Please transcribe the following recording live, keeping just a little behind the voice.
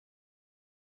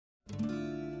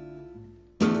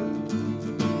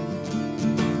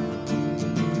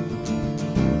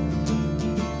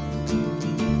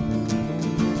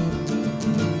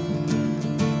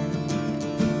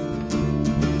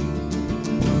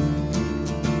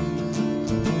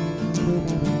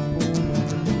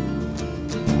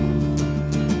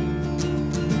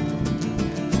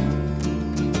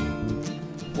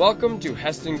Welcome to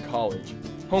Hesston College,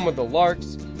 home of the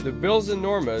Larks, the Bills and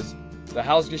Normas, the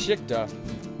Wichita,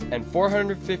 and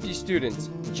 450 students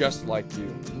just like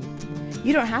you.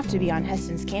 You don't have to be on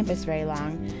Hesston's campus very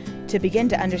long to begin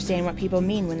to understand what people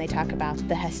mean when they talk about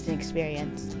the Hesston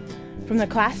Experience. From the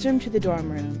classroom to the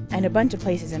dorm room, and a bunch of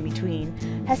places in between,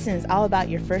 Hesston is all about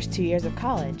your first 2 years of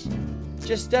college.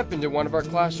 Just step into one of our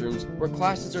classrooms where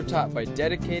classes are taught by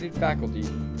dedicated faculty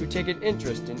who take an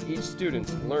interest in each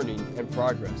student's learning and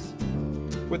progress.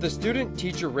 With a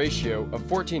student-teacher ratio of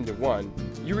 14:1,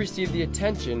 you receive the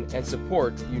attention and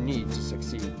support you need to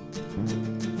succeed.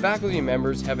 Faculty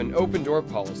members have an open door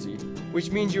policy,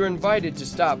 which means you're invited to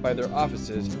stop by their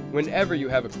offices whenever you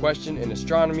have a question in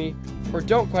astronomy or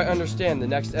don't quite understand the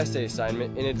next essay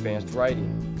assignment in advanced writing.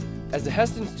 As a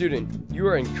Hesston student, you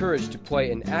are encouraged to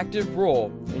play an active role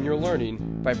in your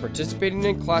learning by participating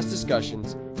in class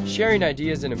discussions, sharing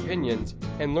ideas and opinions,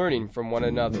 and learning from one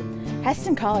another.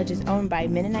 Hesston College is owned by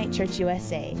Mennonite Church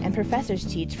USA, and professors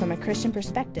teach from a Christian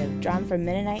perspective drawn from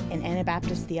Mennonite and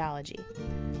Anabaptist theology.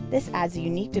 This adds a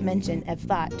unique dimension of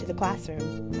thought to the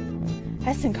classroom.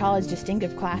 Hesston College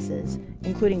distinctive classes,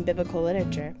 including biblical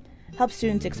literature, help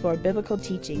students explore biblical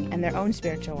teaching and their own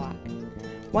spiritual walk.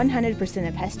 100%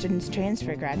 of Hesston's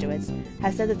transfer graduates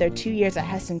have said that their 2 years at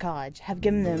Hesston College have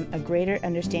given them a greater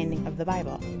understanding of the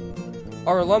Bible.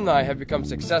 Our alumni have become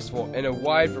successful in a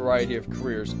wide variety of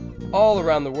careers all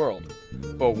around the world,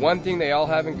 but one thing they all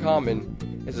have in common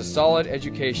is a solid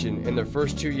education in their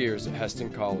first 2 years at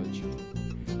Hesston College.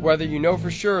 Whether you know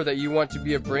for sure that you want to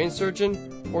be a brain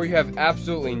surgeon or you have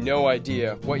absolutely no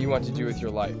idea what you want to do with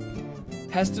your life,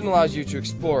 Hesston allows you to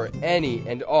explore any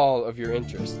and all of your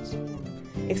interests.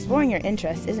 Exploring your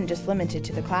interests isn't just limited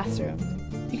to the classroom.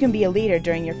 You can be a leader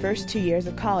during your first 2 years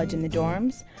of college in the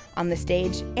dorms, on the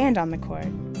stage, and on the court.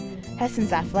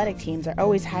 Hesston's athletic teams are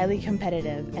always highly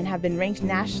competitive and have been ranked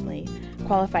nationally,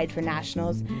 qualified for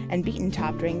nationals, and beaten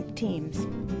top-ranked teams.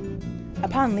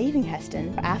 Upon leaving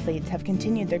Hesston, athletes have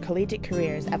continued their collegiate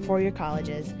careers at four-year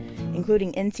colleges,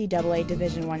 including NCAA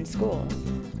Division I schools.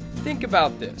 Think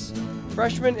about this.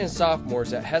 Freshmen and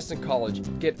sophomores at Hesston College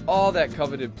get all that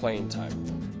coveted playing time.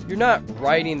 You're not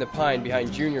riding the pine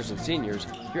behind juniors and seniors,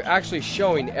 you're actually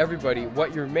showing everybody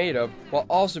what you're made of while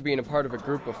also being a part of a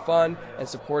group of fun and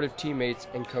supportive teammates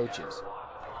and coaches.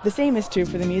 The same is true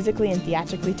for the musically and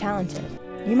theatrically talented.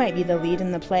 You might be the lead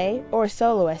in the play or a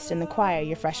soloist in the choir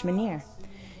your freshman year.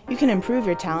 You can improve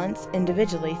your talents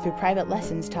individually through private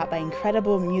lessons taught by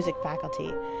incredible music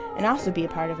faculty and also be a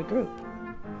part of a group.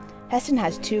 Hesston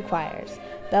has two choirs,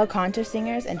 Bel Canto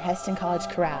Singers and Hesston College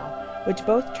Chorale, which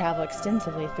both travel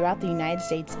extensively throughout the United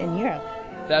States and Europe.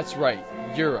 That's right,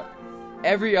 Europe.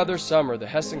 Every other summer, the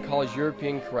Hesston College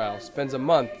European Chorale spends a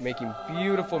month making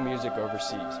beautiful music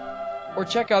overseas. Or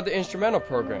check out the instrumental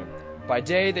program. By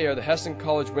day, they are the Hesston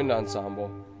College Wind Ensemble,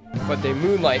 but they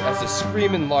moonlight as the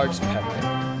Screamin' Larks pep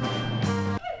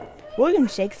band. William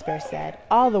Shakespeare said,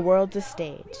 "All the world's a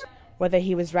stage." Whether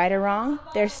he was right or wrong,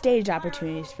 there are stage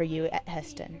opportunities for you at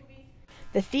Hesston.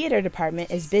 The theater department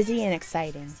is busy and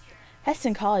exciting.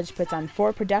 Hesston College puts on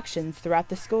 4 productions throughout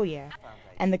the school year,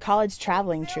 and the college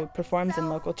traveling troupe performs in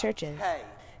local churches.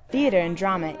 Theater and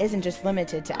drama isn't just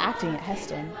limited to acting at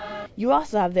Hesston. You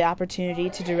also have the opportunity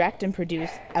to direct and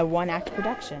produce a one-act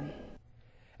production.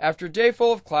 After a day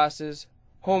full of classes,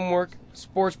 homework,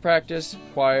 sports practice,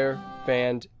 choir,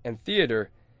 band, and theater,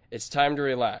 it's time to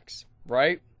relax,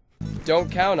 right?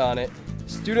 Don't count on it.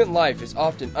 Student life is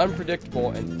often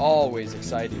unpredictable and always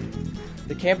exciting.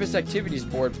 The Campus Activities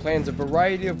Board plans a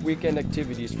variety of weekend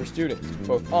activities for students,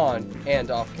 both on and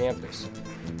off campus.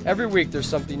 Every week there's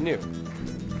something new.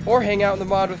 Or hang out in the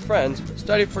mod with friends,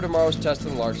 study for tomorrow's test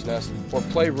in the Lark's Nest, or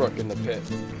play rook in the pit.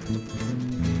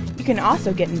 You can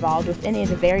also get involved with any of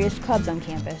the various clubs on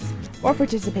campus, or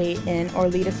participate in or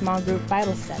lead a small group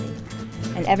Bible study.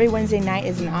 And every Wednesday night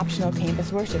is an optional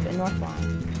campus worship in North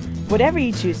Lawn. Whatever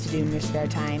you choose to do in your spare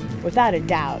time, without a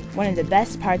doubt, one of the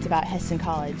best parts about Hesston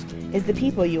College is the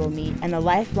people you will meet and the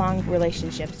lifelong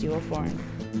relationships you will form.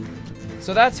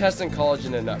 So that's Hesston College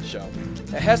in a nutshell.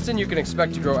 At Hesston, you can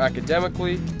expect to grow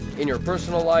academically, in your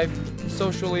personal life,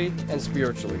 socially, and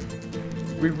spiritually.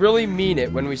 We really mean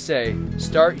it when we say,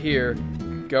 start here,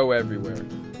 go everywhere.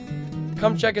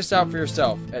 Come check us out for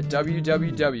yourself at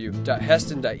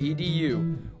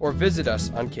www.hesston.edu or visit us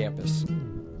on campus.